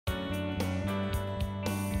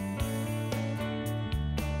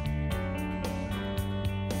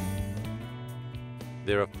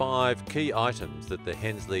There are 5 key items that the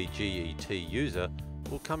Hensley GET user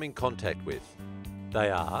will come in contact with. They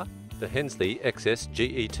are the Hensley XS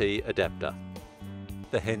GET adapter,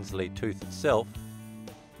 the Hensley tooth itself,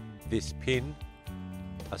 this pin,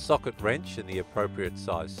 a socket wrench in the appropriate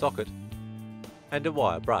size socket, and a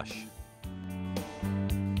wire brush.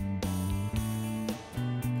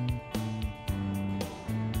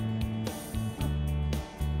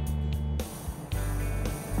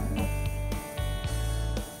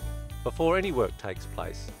 Before any work takes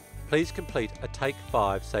place, please complete a Take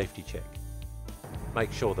 5 safety check.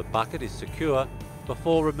 Make sure the bucket is secure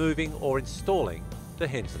before removing or installing the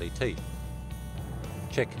Hensley teeth.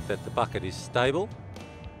 Check that the bucket is stable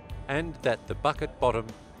and that the bucket bottom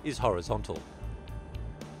is horizontal.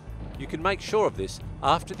 You can make sure of this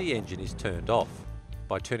after the engine is turned off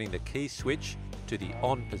by turning the key switch to the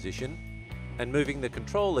on position and moving the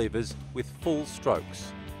control levers with full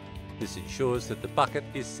strokes. This ensures that the bucket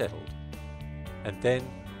is settled. And then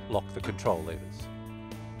lock the control levers.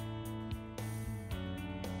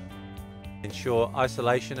 Ensure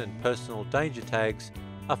isolation and personal danger tags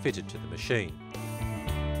are fitted to the machine.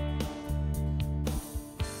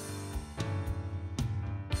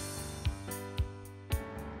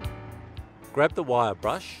 Grab the wire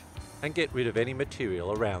brush and get rid of any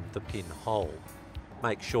material around the pin hole.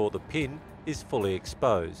 Make sure the pin is fully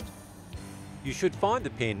exposed. You should find the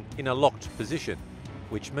pin in a locked position,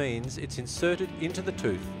 which means it's inserted into the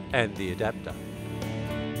tooth and the adapter.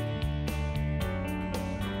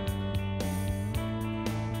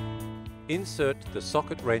 Insert the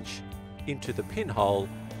socket wrench into the pinhole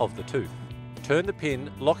of the tooth. Turn the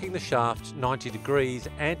pin, locking the shaft 90 degrees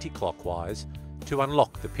anti-clockwise to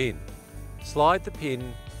unlock the pin. Slide the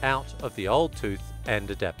pin out of the old tooth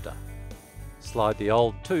and adapter. Slide the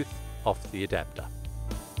old tooth off the adapter.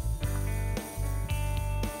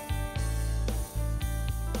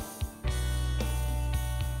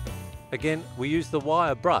 Again, we use the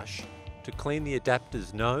wire brush to clean the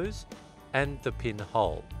adapter's nose and the pin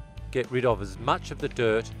hole. Get rid of as much of the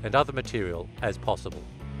dirt and other material as possible.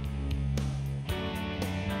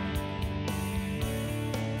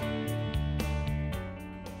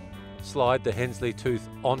 Slide the Hensley tooth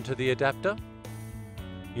onto the adapter.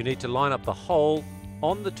 You need to line up the hole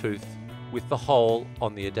on the tooth with the hole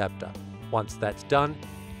on the adapter. Once that's done,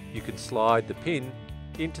 you can slide the pin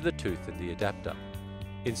into the tooth and the adapter.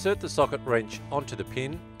 Insert the socket wrench onto the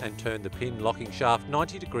pin and turn the pin locking shaft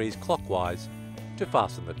 90 degrees clockwise to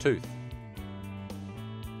fasten the tooth.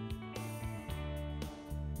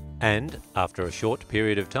 And after a short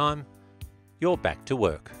period of time, you're back to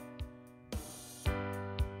work.